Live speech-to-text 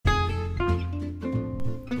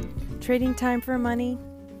Trading time for money?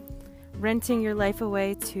 Renting your life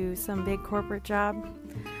away to some big corporate job?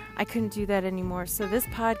 I couldn't do that anymore. So this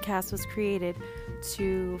podcast was created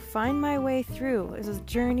to find my way through. It was a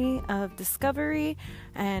journey of discovery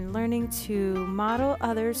and learning to model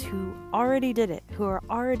others who already did it, who are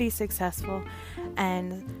already successful,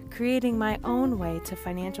 and creating my own way to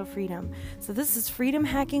financial freedom. So this is Freedom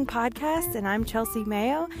Hacking Podcast, and I'm Chelsea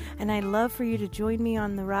Mayo, and I'd love for you to join me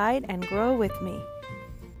on the ride and grow with me.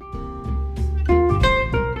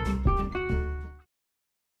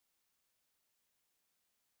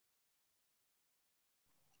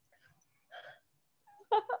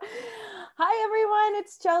 Hi everyone,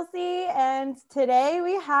 it's Chelsea, and today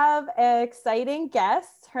we have an exciting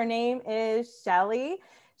guest. Her name is Shelly.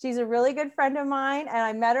 She's a really good friend of mine, and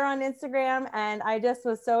I met her on Instagram, and I just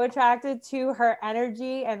was so attracted to her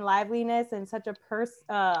energy and liveliness, and such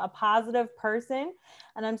a positive person.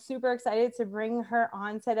 And I'm super excited to bring her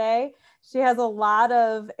on today. She has a lot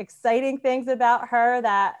of exciting things about her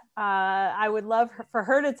that I would love for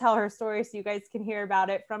her to tell her story, so you guys can hear about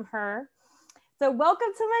it from her. So welcome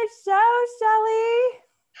to my show, Shelly.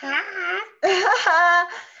 Hi.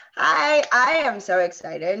 Hi, I am so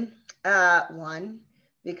excited. One,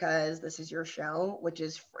 because this is your show, which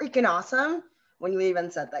is freaking awesome. When you even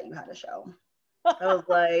said that you had a show, I was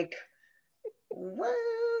like, what?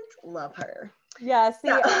 Love her. Yeah,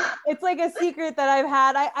 see, it's like a secret that I've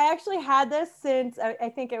had. I actually had this since I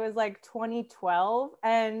think it was like 2012,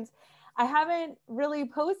 and I haven't really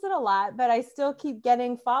posted a lot, but I still keep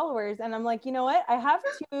getting followers, and I'm like, you know what? I have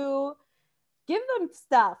to give them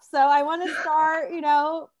stuff. So I want to start,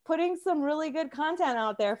 putting some really good content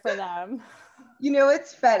out there for them. You know,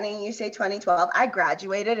 it's funny. You say 2012. I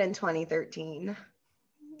graduated in 2013.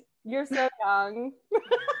 You're so young.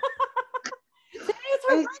 Today is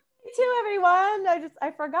her birthday too, everyone.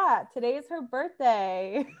 I forgot. Today is her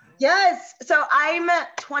birthday. Yes. So I'm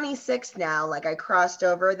 26 now. Like I crossed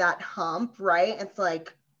over that hump, right? It's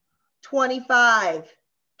like 25,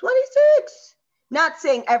 26. Not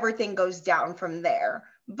saying everything goes down from there,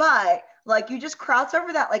 but like you just cross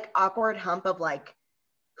over that like awkward hump of like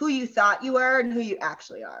who you thought you were and who you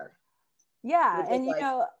actually are. Yeah. And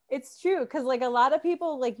it's true. Cause like a lot of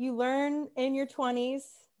people, like you learn in your 20s,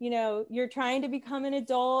 you're trying to become an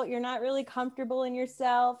adult. You're not really comfortable in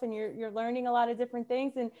yourself, and you're learning a lot of different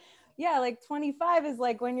things. And yeah, like 25 is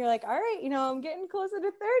like when you're like, all right, I'm getting closer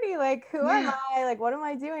to 30. Like, who am I? Like, what am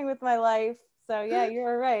I doing with my life? So yeah,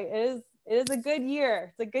 you're right. It is a good year.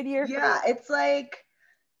 It's a good year. Yeah. It's like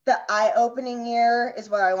the eye-opening year is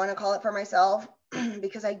what I want to call it for myself,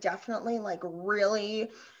 because I definitely like really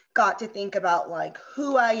got to think about like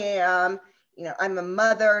who I am. I'm a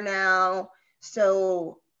mother now.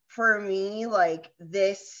 So for me, like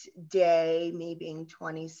this day, me being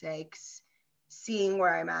 26, seeing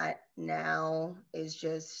where I'm at now is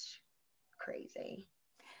just crazy.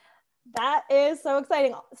 That is so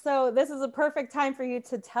exciting. So this is a perfect time for you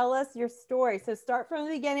to tell us your story. So start from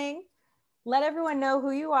the beginning. Let everyone know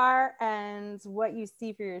who you are and what you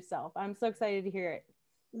see for yourself. I'm so excited to hear it.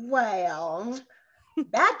 Well,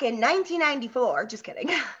 back in 1994, just kidding.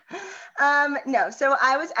 No, so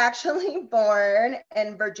I was actually born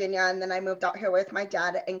in Virginia, and then I moved out here with my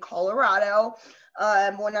dad in Colorado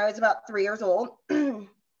when I was about 3 years old.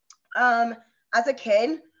 As a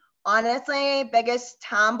kid, honestly, biggest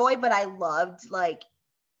tomboy, but I loved like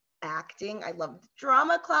acting. I loved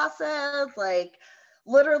drama classes, like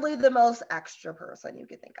literally the most extra person you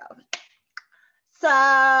could think of.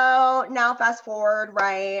 So now fast forward,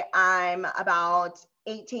 right? I'm about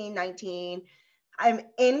 18, 19. I'm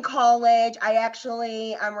in college. I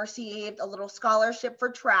actually received a little scholarship for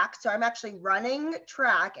track. So I'm actually running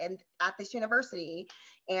track and at this university.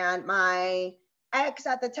 And my ex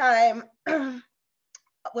at the time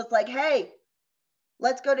was like, hey,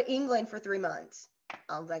 let's go to England for 3 months.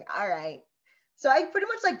 I was like, all right. So I pretty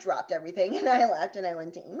much like dropped everything and I left and I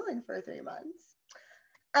went to England for 3 months.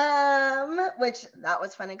 Which that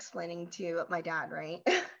was fun explaining to my dad, right?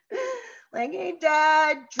 Like, hey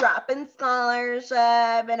dad, dropping scholarship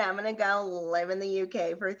and I'm gonna go live in the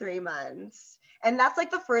UK for 3 months. And that's like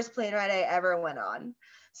the first plane ride I ever went on.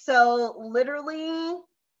 So literally,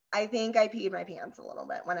 I think I peed my pants a little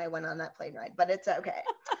bit when I went on that plane ride, but it's okay.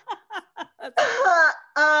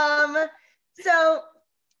 So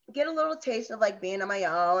get a little taste of like being on my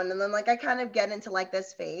own, and then like I kind of get into like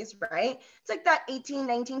this phase, right? It's like that 18,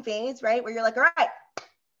 19 phase, right? Where you're like, all right,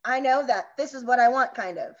 I know that this is what I want,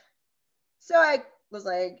 kind of. So I was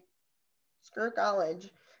like, screw college.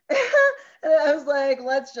 And I was like,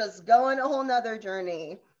 let's just go on a whole nother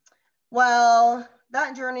journey. Well,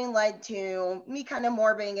 that journey led to me kind of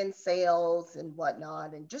more being in sales and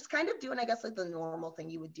whatnot, and just kind of doing, I guess, like the normal thing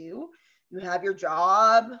you would do. You have your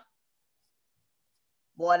job,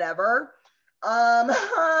 whatever. Um,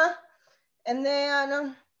 and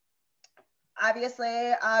then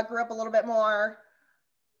obviously I grew up a little bit more.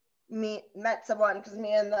 Met someone, because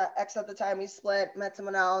me and the ex at the time, we split, met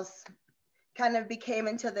someone else, kind of became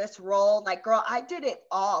into this role. Like, girl, I did it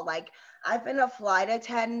all. Like, I've been a flight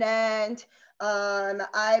attendant.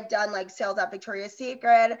 I've done like sales at Victoria's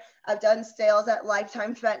Secret. I've done sales at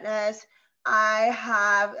Lifetime Fitness. I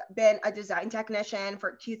have been a design technician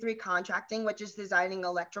for Q3 Contracting, which is designing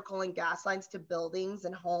electrical and gas lines to buildings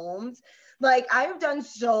and homes. Like, I've done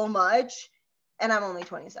so much, and I'm only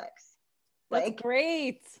 26. That's Like,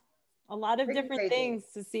 great. A lot of different crazy. things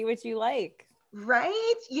to see what you like.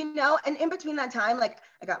 Right? You know, and in between that time, like,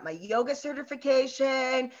 I got my yoga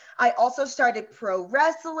certification. I also started pro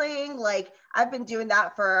wrestling. Like, I've been doing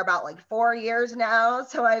that for about like 4 years now.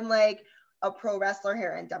 So I'm like a pro wrestler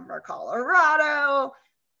here in Denver, Colorado.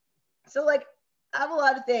 So, like, I have a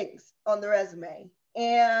lot of things on the resume.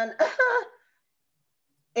 And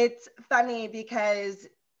it's funny because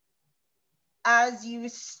as you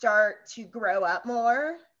start to grow up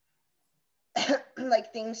more,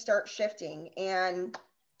 like, things start shifting. And,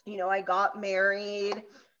 you know, I got married,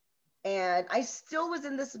 and I still was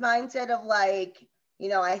in this mindset of like, you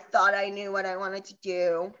know, I thought I knew what I wanted to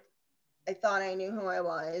do. I thought I knew who I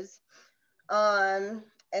was. And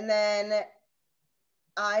then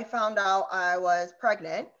I found out I was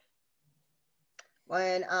pregnant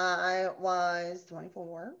when I was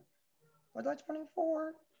 24. Was I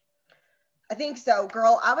 24? I think so,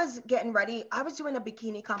 girl. I was getting ready. I was doing a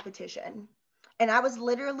bikini competition, and I was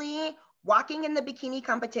literally walking in the bikini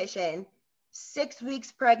competition 6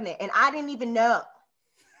 weeks pregnant, and I didn't even know.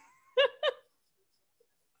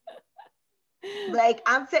 Like,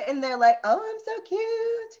 I'm sitting there like, oh, I'm so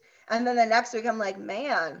cute. And then the next week I'm like,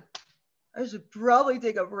 man, I should probably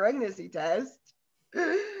take a pregnancy test.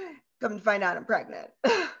 Come to find out I'm pregnant.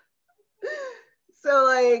 So,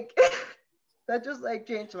 like, that just like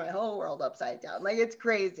changed my whole world upside down. Like, it's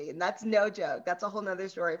crazy. And that's no joke. That's a whole nother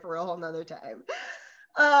story for a whole nother time.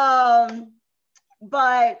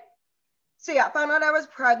 But so yeah, found out I was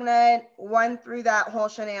pregnant, went through that whole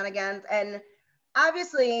shenanigans. And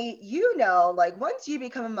obviously, you know, like, once you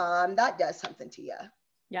become a mom, that does something to you.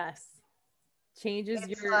 Yes. Changes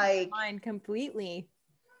It's your like, mind completely.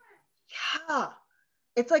 yeah,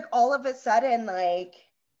 it's like all of a sudden, like,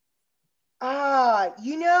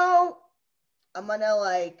 you know, I'm gonna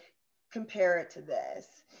like compare it to this.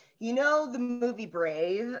 You know, the movie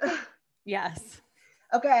Brave? Yes.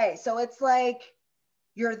 Okay, so it's like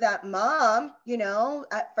you're that mom, you know,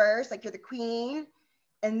 at first, like, you're the queen,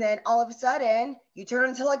 and then all of a sudden you turn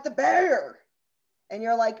into like the bear, and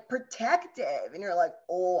you're like protective, and you're like,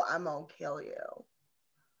 oh, I'm gonna kill you.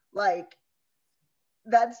 Like,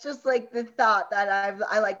 that's just like the thought that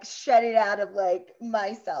I like shed it out of like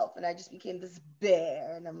myself, and I just became this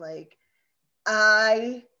bear, and I'm like,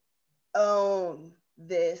 I own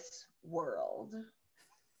this world.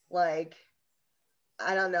 Like,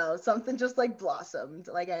 I don't know, something just like blossomed.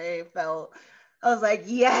 Like, I was like,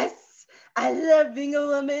 yes, I love being a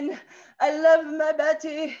woman. I love my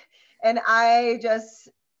body. And I just,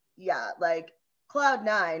 yeah, like, cloud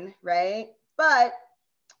nine, right? But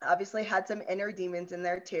obviously had some inner demons in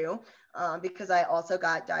there too, because I also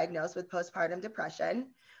got diagnosed with postpartum depression,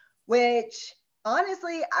 which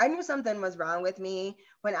honestly, I knew something was wrong with me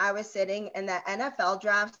when I was sitting in the NFL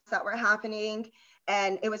drafts that were happening,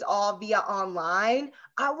 and it was all via online.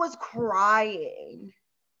 I was crying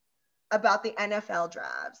about the NFL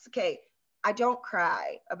drafts. Okay, I don't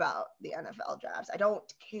cry about the NFL drafts. I don't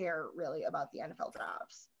care really about the NFL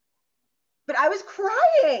drafts. But I was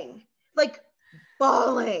crying, like,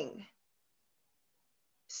 bawling.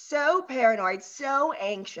 So paranoid, so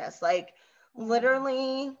anxious, like,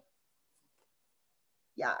 literally,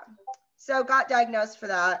 yeah. So got diagnosed for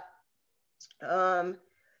that.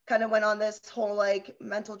 Kind of went on this whole like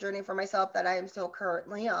mental journey for myself that I am still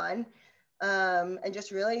currently on. And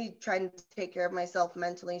just really trying to take care of myself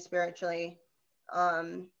mentally, spiritually,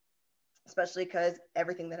 especially because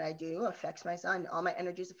everything that I do affects my son. All my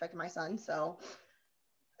energies affect my son. So,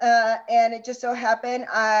 and it just so happened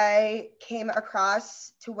I came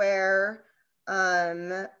across to where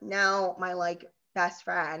now my like best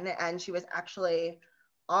friend, and she was actually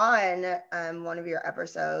on one of your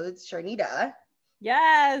episodes, Sharnita.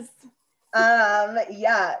 Yes.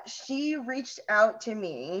 Yeah, she reached out to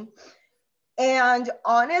me. And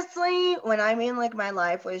honestly, when I mean like my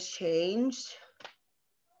life was changed.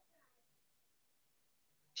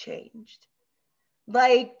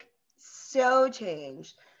 Like, so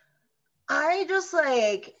changed. I just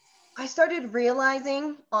like, I started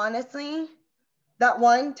realizing, honestly, that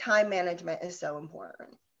one, time management is so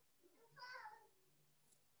important.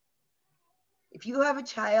 If you have a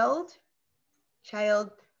child,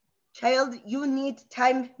 you need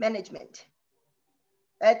time management.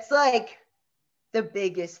 That's like the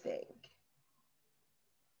biggest thing.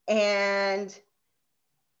 And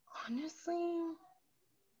honestly,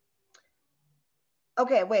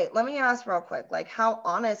 okay, wait, let me ask real quick. Like, how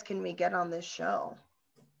honest can we get on this show?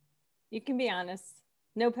 You can be honest.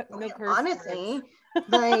 No, no Okay, curse honestly, words.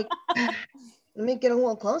 like, let me get a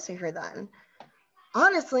little closer here then.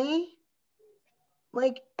 Honestly,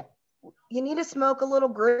 like, you need to smoke a little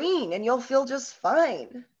green and you'll feel just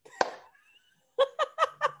fine.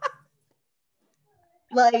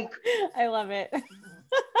 Like, I love it.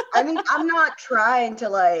 I mean, I'm not trying to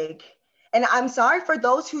like, and I'm sorry for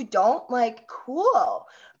those who don't, like, cool.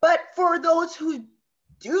 But for those who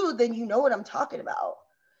do, then you know what I'm talking about.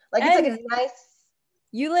 Like, it's like And a nice,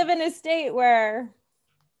 you live in a state where,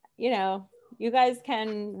 you know, you guys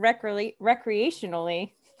can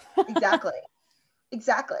recreationally. exactly,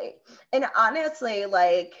 exactly. And honestly,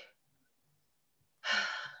 like,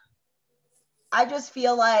 I just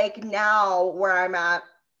feel like now where I'm at,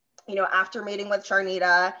 you know, after meeting with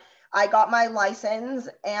Sharnita, I got my license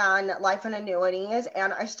and life and annuities,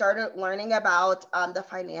 and I started learning about the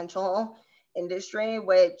financial industry,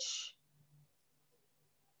 which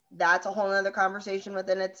that's a whole nother conversation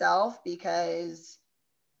within itself because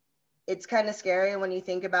it's kind of scary when you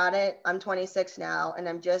think about it. I'm 26 now, and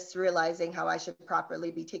I'm just realizing how I should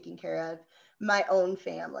properly be taking care of my own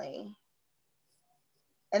family.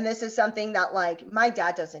 And this is something that, like, my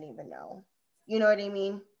dad doesn't even know. You know what I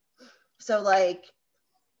mean? So, like,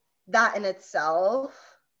 that in itself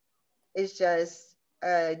is just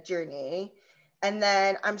a journey. And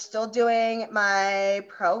then I'm still doing my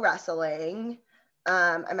pro wrestling.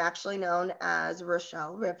 I'm actually known as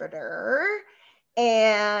Rochelle Riveter.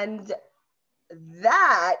 And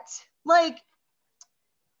that, like,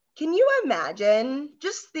 can you imagine?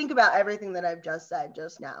 Just think about everything that I've just said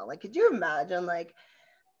just now. Like, could you imagine, like,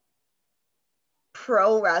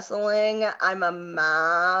 pro wrestling? I'm a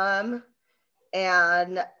mom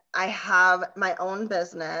and I have my own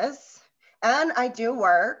business and I do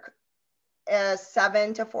work a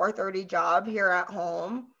 7 to 4:30 job here at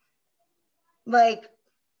home. Like,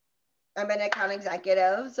 I'm an account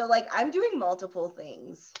executive. So, like, I'm doing multiple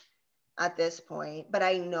things at this point, but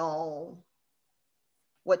I know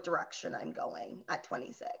what direction I'm going at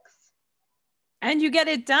 26. And you get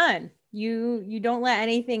it done. You don't let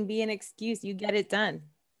anything be an excuse. You get it done.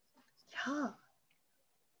 Yeah.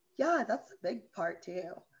 Yeah, that's a big part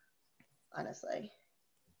too, honestly.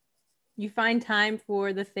 You find time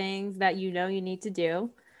for the things that you know you need to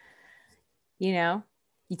do. You know,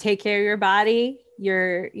 you take care of your body,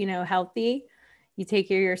 you're, you know, healthy. You take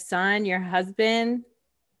care of your son, your husband.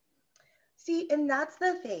 See, and that's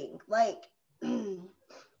the thing. Like,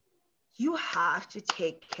 you have to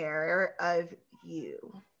take care of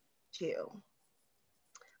you too.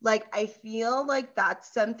 Like, I feel like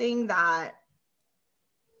that's something that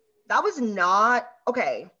was not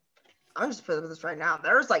okay. I'm just putting this right now.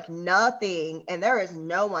 There's like nothing, and there is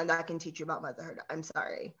no one that can teach you about motherhood. I'm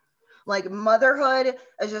sorry. Like, motherhood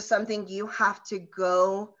is just something you have to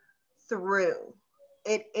go through.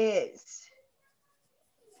 It is.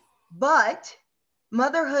 But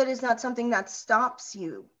motherhood is not something that stops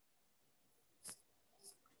you.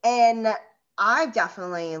 And I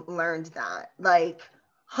definitely learned that. Like,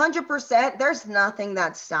 100%, there's nothing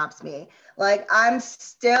that stops me. Like, I'm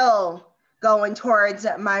still going towards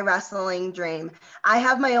my wrestling dream. I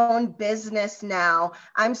have my own business now.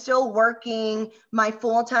 I'm still working my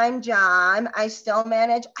full-time job. I still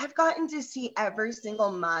manage. I've gotten to see every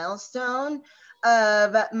single milestone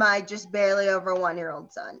of my just barely over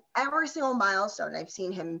 1-year-old son. Every single milestone. I've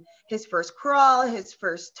seen him, his first crawl, his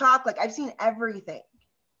first talk. Like, I've seen everything.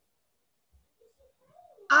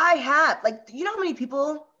 I have. Like, you know how many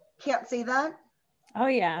people can't say that? Oh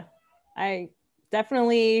yeah, I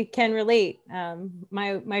definitely can relate.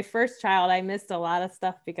 My first child, I missed a lot of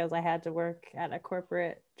stuff because I had to work at a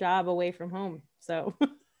corporate job away from home. So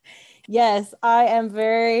yes, I am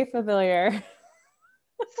very familiar.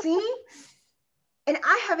 See? And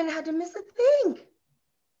I haven't had to miss a thing.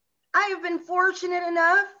 I have been fortunate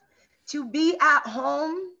enough to be at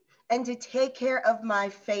home and to take care of my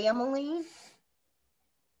family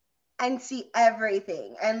and see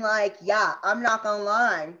everything. And, like, yeah, I'm not gonna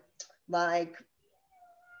lie. Like,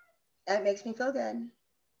 it makes me feel good.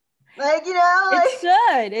 Like, you know, It like,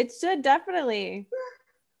 should. It should definitely.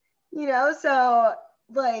 So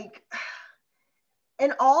like,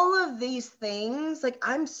 and all of these things, like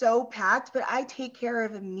I'm so packed, but I take care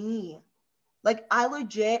of me. Like I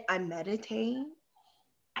meditate.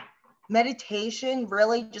 Meditation,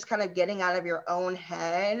 really just kind of getting out of your own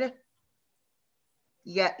head.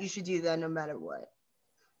 Yeah, you should do that no matter what.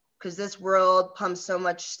 Because this world pumps so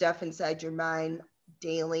much stuff inside your mind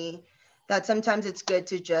daily that sometimes it's good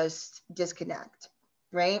to just disconnect,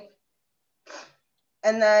 right?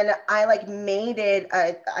 And then I made it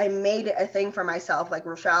a thing for myself, like,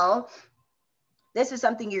 Rochelle, this is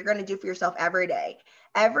something you're going to do for yourself every day.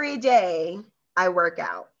 Every day I work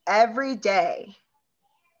out. Every day.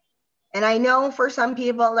 And I know for some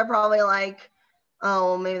people, they're probably like,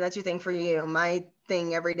 oh, maybe that's your thing for you. My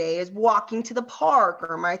thing every day is walking to the park,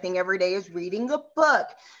 or my thing every day is reading a book.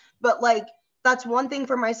 But that's one thing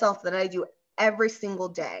for myself that I do every single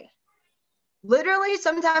day. Literally,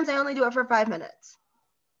 sometimes I only do it for 5 minutes.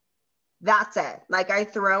 That's it. I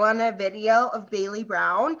throw on a video of Bailey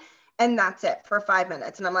Brown, and that's it for 5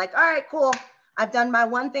 minutes. And I'm like, all right, cool. I've done my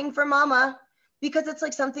one thing for mama, because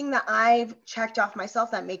it's something that I've checked off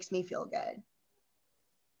myself that makes me feel good.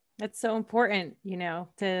 That's so important,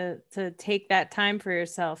 to take that time for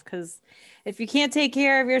yourself, because if you can't take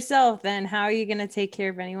care of yourself, then how are you going to take care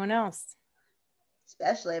of anyone else?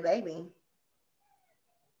 Especially a baby.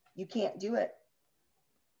 You can't do it.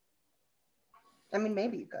 I mean,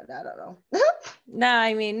 maybe you could. I don't know. No,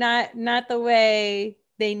 I mean, not the way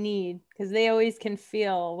they need, because they always can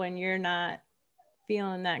feel when you're not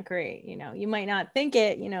feeling that great. You might not think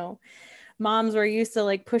it, moms were used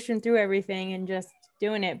to pushing through everything and just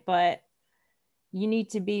doing it, but you need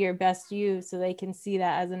to be your best you so they can see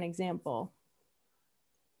that as an example.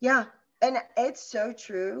 Yeah. And it's so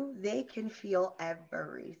true. They can feel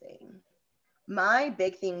everything. My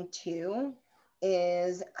big thing too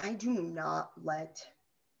is I do not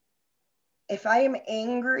if I am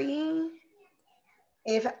angry,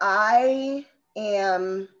 if I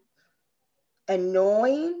am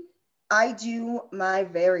annoyed, I do my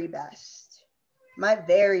very best, my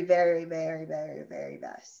very, very, very, very, very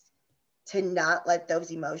best to not let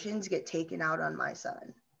those emotions get taken out on my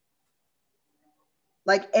son.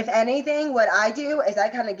 If anything, what I do is I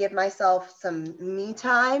kind of give myself some me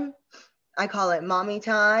time. I call it mommy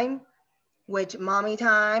time, which mommy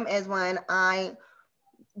time is when I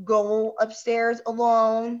go upstairs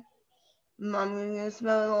alone. Mommy is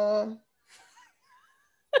little,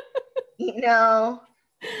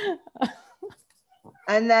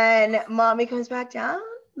 and then mommy comes back down.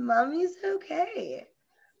 Mommy's okay,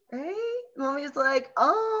 right? Mommy's like,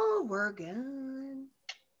 oh, we're good,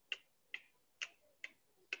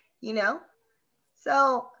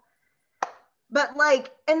 So, but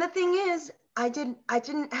and the thing is, I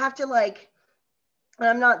didn't have to and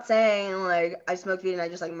I'm not saying I smoked weed and I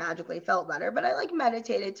just magically felt better, but I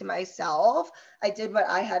meditated to myself. I did what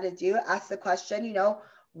I had to do, ask the question,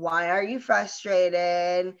 why are you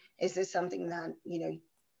frustrated? Is this something that,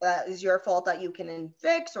 that is your fault that you can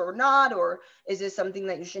fix or not? Or is this something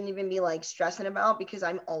that you shouldn't even be stressing about? Because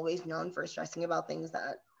I'm always known for stressing about things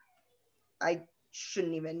that I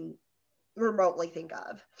shouldn't even remotely think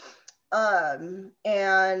of.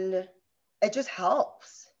 And it just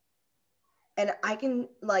helps. And I can,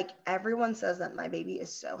 everyone says that my baby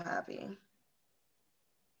is so happy.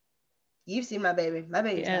 You've seen my baby. My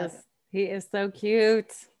baby's happy. He is so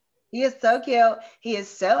cute. He is so cute. He is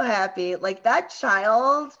so happy. That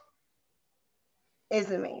child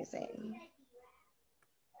is amazing.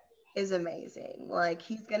 Is amazing.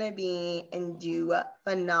 He's going to be and do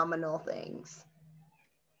phenomenal things.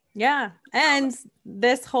 Yeah. And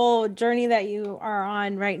this whole journey that you are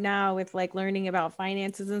on right now with learning about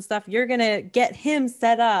finances and stuff, you're going to get him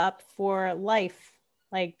set up for life,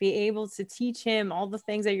 be able to teach him all the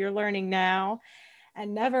things that you're learning now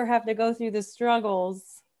and never have to go through the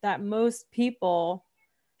struggles that most people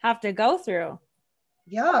have to go through.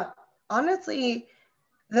 Yeah. Honestly,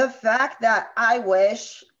 the fact that I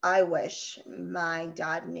wish my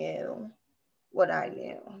dad knew what I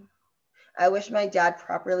knew. I wish my dad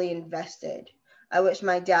properly invested. I wish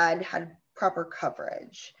my dad had proper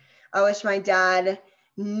coverage. I wish my dad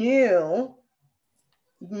knew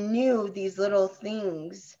these little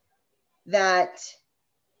things that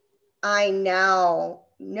I now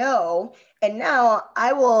know. And now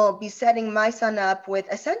I will be setting my son up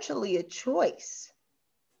with essentially a choice,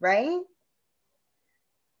 right?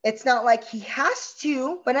 It's not like he has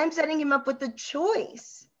to, but I'm setting him up with a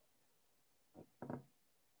choice.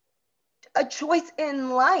 A choice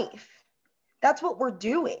in life. That's what we're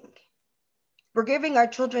doing. We're giving our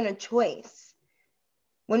children a choice.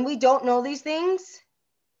 When we don't know these things,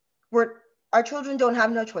 we're our children don't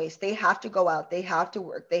have no choice. They have to go out, they have to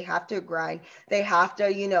work, they have to grind, they have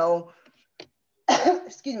to, you know,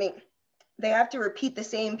 excuse me, they have to repeat the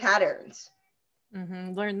same patterns.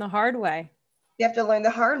 Learn the hard way. They have to learn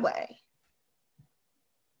the hard way.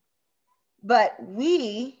 But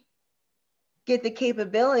we get the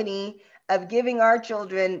capability of giving our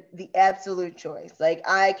children the absolute choice. Like,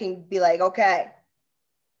 I can be like, okay,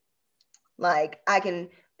 like, I can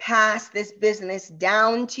pass this business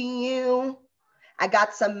down to you. I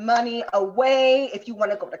got some money away if you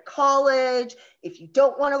want to go to college. If you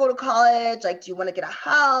don't want to go to college, like, do you want to get a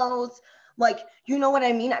house? Like, you know what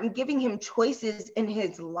I mean? I'm giving him choices in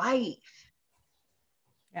his life.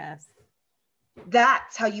 Yes.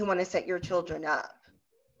 That's how you want to set your children up,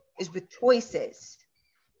 is with choices.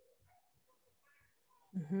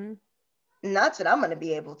 And that's what I'm going to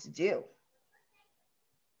be able to do.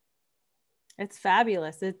 It's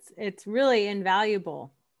fabulous. It's really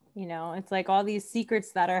invaluable. You know, it's like all these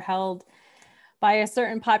secrets that are held by a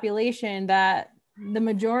certain population that the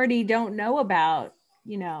majority don't know about.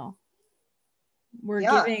 You know, we're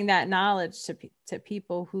giving that knowledge to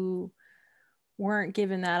people who weren't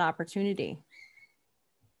given that opportunity.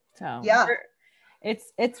 So yeah,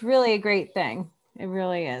 it's really a great thing. It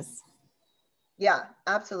really is. Yeah,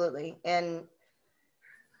 absolutely. And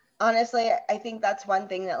honestly, I think that's one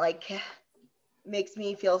thing that like makes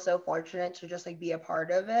me feel so fortunate to just like be a part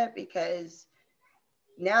of it, because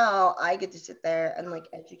now I get to sit there and like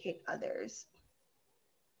educate others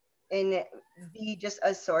and be just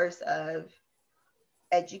a source of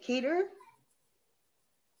educator,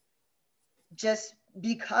 just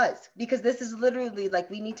because this is literally like,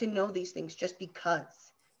 we need to know these things just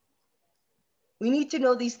because. We need to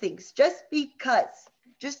know these things just because,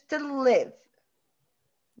 just to live.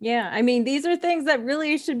 Yeah, I mean, these are things that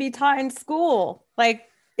really should be taught in school. Like,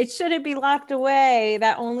 it shouldn't be locked away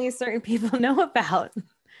that only certain people know about.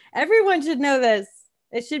 Everyone should know this.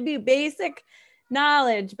 It should be basic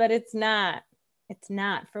knowledge, but it's not. It's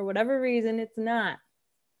not. For whatever reason, it's not.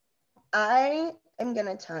 I am going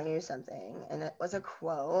to tell you something, and it was a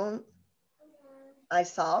quote. I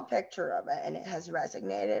saw a picture of it, and it has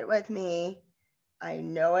resonated with me. I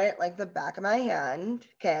know it like the back of my hand,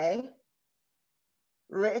 okay?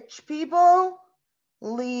 Rich people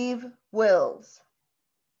leave wills.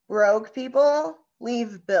 Broke people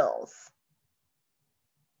leave bills.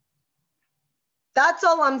 That's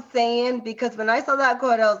all I'm saying, because when I saw that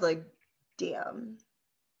quote, I was like, damn.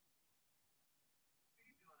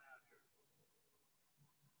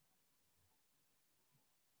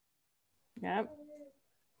 Yep.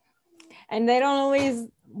 And they don't always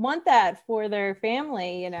want that for their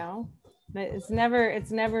family, you know. It's never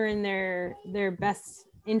in their best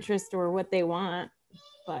interest or what they want.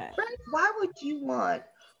 But right? Why would you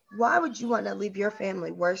want to leave your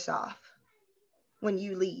family worse off when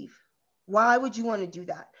you leave? Why would you want to do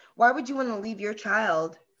that? Why would you want to leave your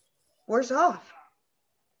child worse off?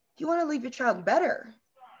 You want to leave your child better.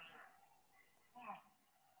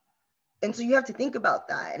 And so you have to think about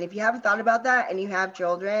that. And if you haven't thought about that and you have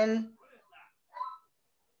children,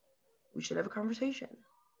 we should have a conversation.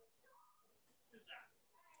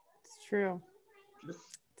 It's true.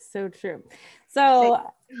 It's so true.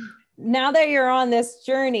 So now that you're on this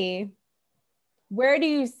journey, where do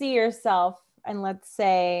you see yourself in, let's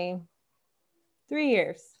say, 3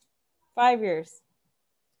 years, 5 years,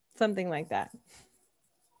 something like that?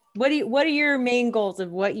 What are your main goals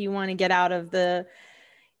of what you want to get out of the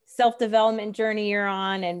self-development journey you're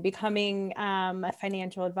on and becoming a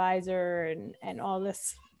financial advisor and all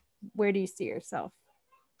this? Where do you see yourself?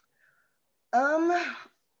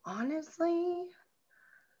 Honestly,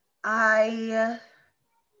 I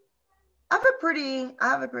have a pretty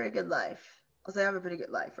good life. I'll say I have a pretty good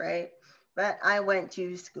life, right? But I went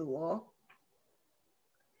to school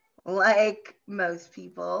like most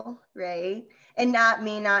people, right? And not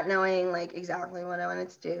me not knowing like exactly what I wanted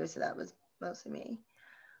to do. So that was mostly me.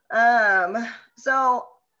 So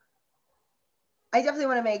I definitely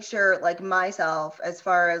want to make sure like myself, as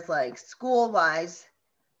far as like school wise,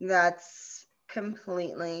 that's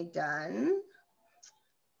completely done.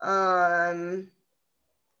 And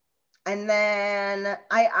then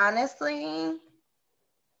I honestly,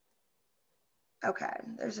 okay,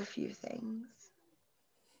 there's a few things.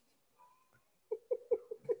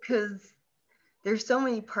 Because there's so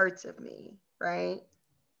many parts of me, right?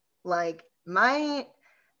 Like I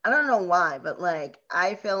don't know why, but like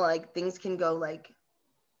I feel like things can go like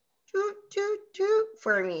toot toot toot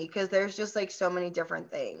for me, because there's just like so many different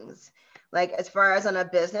things. Like as far as on a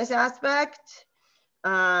business aspect,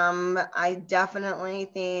 I definitely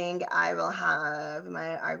think I will have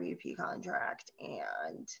my RBP contract,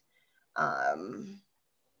 and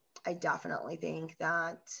I definitely think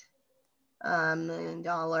that $1 million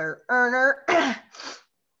earner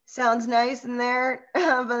sounds nice in there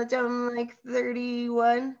by the time I'm like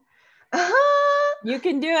 31. You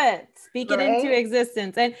can do it. Speak it into Right?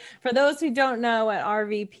 existence. And for those who don't know what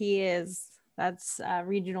RVP is, that's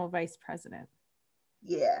regional vice president.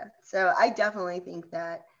 Yeah. So I definitely think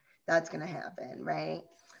that that's going to happen, right?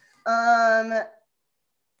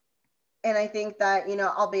 And I think that, you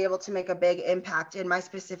know, I'll be able to make a big impact in my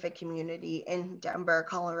specific community in Denver,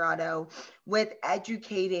 Colorado, with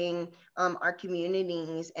educating our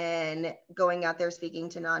communities and going out there speaking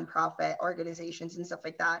to nonprofit organizations and stuff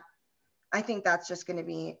like that. I think that's just going to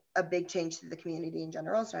be a big change to the community in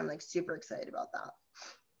general. So I'm like super excited about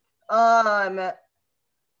that.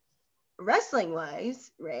 Wrestling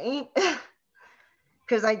wise, right?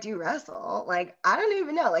 Because I do wrestle. Like, I don't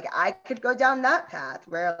even know. Like, I could go down that path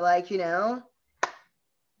where, like, you know,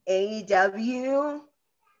 AEW,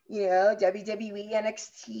 you know, WWE,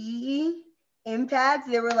 NXT, Impact,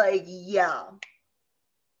 they were like, yeah,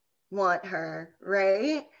 want her,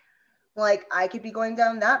 right? Like, I could be going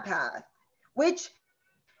down that path, which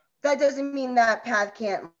that doesn't mean that path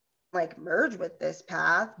can't like merge with this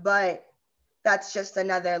path, but that's just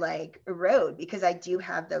another like road because I do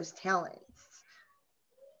have those talents.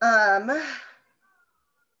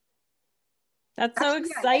 That's so Actually,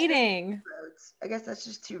 exciting. Yeah, I guess that's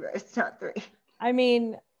just 2 roads, not 3. I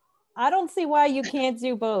mean, I don't see why you can't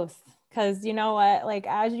do both, because you know what, like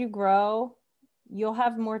as you grow, you'll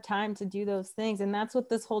have more time to do those things. And that's what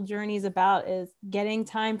this whole journey is about, is getting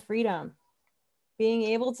time freedom, being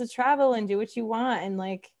able to travel and do what you want and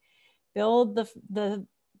like build the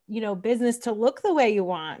you know business to look the way you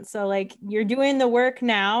want. So like you're doing the work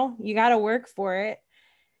now, you got to work for it,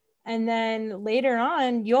 and then later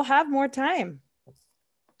on you'll have more time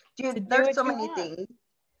to Dude, do there's what so you many want. things.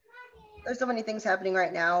 There's so many things happening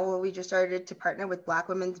right now where we just started to partner with Black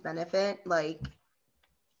Women's Benefit. Like,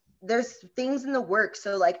 there's things in the works.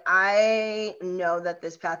 So, like, I know that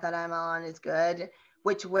this path that I'm on is good.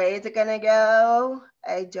 Which way is it going to go?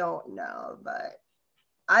 I don't know. But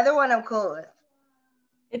either one I'm cool with.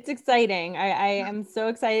 It's exciting. I am so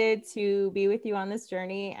excited to be with you on this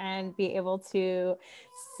journey and be able to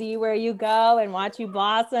see where you go and watch you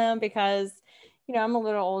blossom, because, you know, I'm a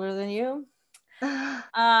little older than you. But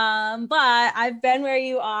I've been where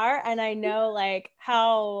you are and I know like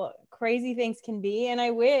how crazy things can be. And I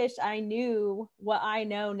wish I knew what I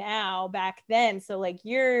know now back then. So like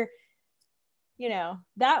you're, you know,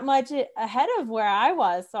 that much ahead of where I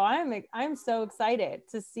was. So I'm so excited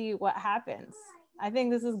to see what happens. I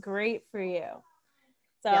think this is great for you.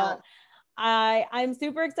 So Yeah. I'm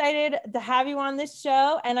super excited to have you on this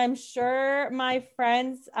show, and I'm sure my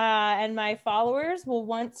friends and my followers will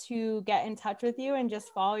want to get in touch with you and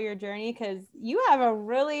just follow your journey, because you have a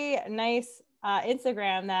really nice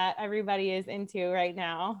Instagram that everybody is into right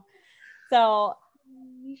now. So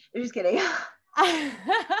I'm just kidding.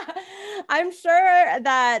 I'm sure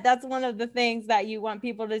that that's one of the things that you want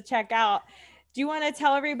people to check out. Do you want to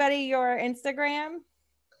tell everybody your Instagram?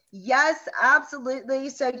 Yes, absolutely.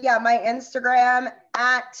 So yeah, my Instagram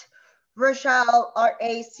at Rachelle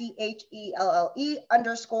RACHELLE _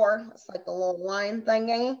 It's like the little line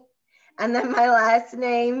thingy. And then my last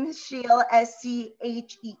name, Scheel,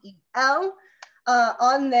 SCHEEL.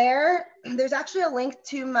 On there, there's actually a link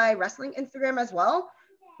to my wrestling Instagram as well,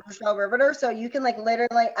 Rachelle Riveter. So you can like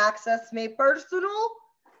literally access me personal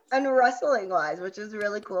and wrestling wise, which is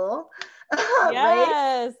really cool. Yes,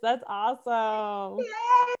 right? that's awesome.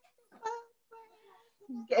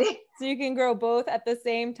 Yay. So you can grow both at the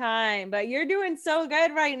same time. But you're doing so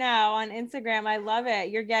good right now on Instagram. I love it.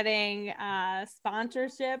 You're getting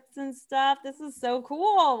sponsorships and stuff. This is so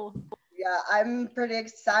cool. Yeah, I'm pretty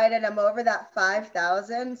excited. I'm over that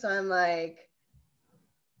 5,000. So I'm like,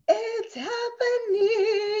 it's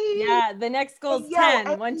happening. Yeah, the next goal is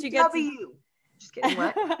 10. Once you get to Just kidding,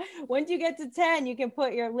 what? once you get to 10, you can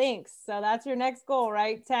put your links. So that's your next goal,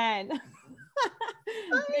 right? 10.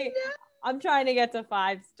 I'm trying to get to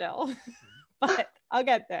 5 still, but I'll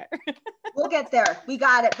get there. We'll get there. We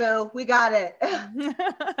got it, boo. We got it.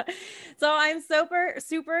 So I'm super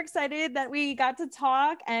excited that we got to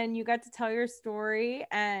talk and you got to tell your story,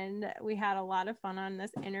 and we had a lot of fun on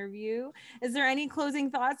this interview. Is there any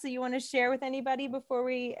closing thoughts that you want to share with anybody before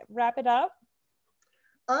we wrap it up?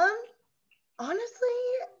 Honestly,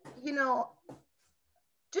 you know,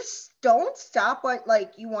 just don't stop what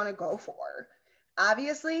like you want to go for.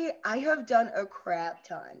 Obviously, I have done a crap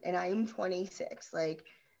ton and I am 26. Like,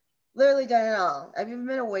 literally done it all. I've even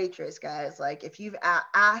been a waitress, guys. Like, if you've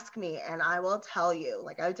asked me, and I will tell you,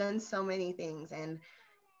 like, I've done so many things, and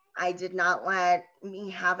I did not let me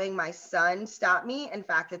having my son stop me. In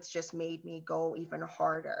fact, it's just made me go even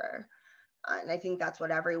harder. And I think that's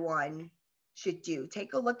what everyone should do.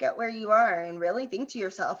 Take a look at where you are and really think to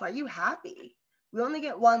yourself, are you happy? We only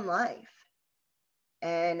get one life.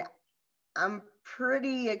 And I'm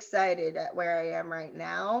pretty excited at where I am right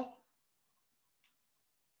now.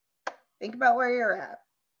 Think about where you're at.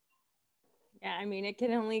 Yeah, I mean, it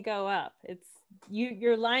can only go up. It's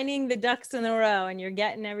you're lining the ducks in a row and you're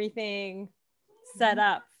getting everything set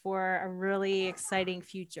up for a really exciting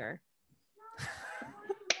future.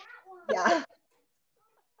 Yeah.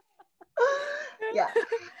 Yeah.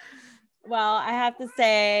 Well, I have to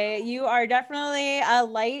say, you are definitely a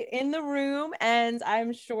light in the room, and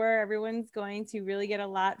I'm sure everyone's going to really get a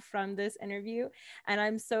lot from this interview. And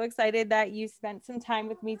I'm so excited that you spent some time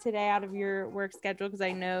with me today out of your work schedule, because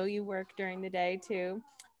I know you work during the day too.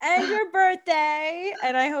 And your birthday.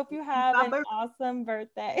 And I hope you have an awesome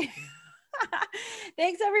birthday.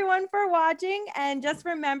 Thanks everyone for watching, and just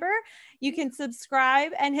remember, you can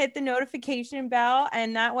subscribe and hit the notification bell,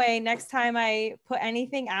 and that way next time I put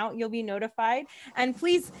anything out you'll be notified. And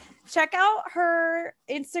please check out her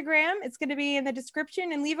Instagram, it's going to be in the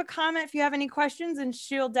description, and leave a comment if you have any questions and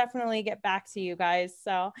she'll definitely get back to you guys.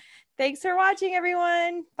 So thanks for watching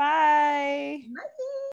everyone. Bye. Bye.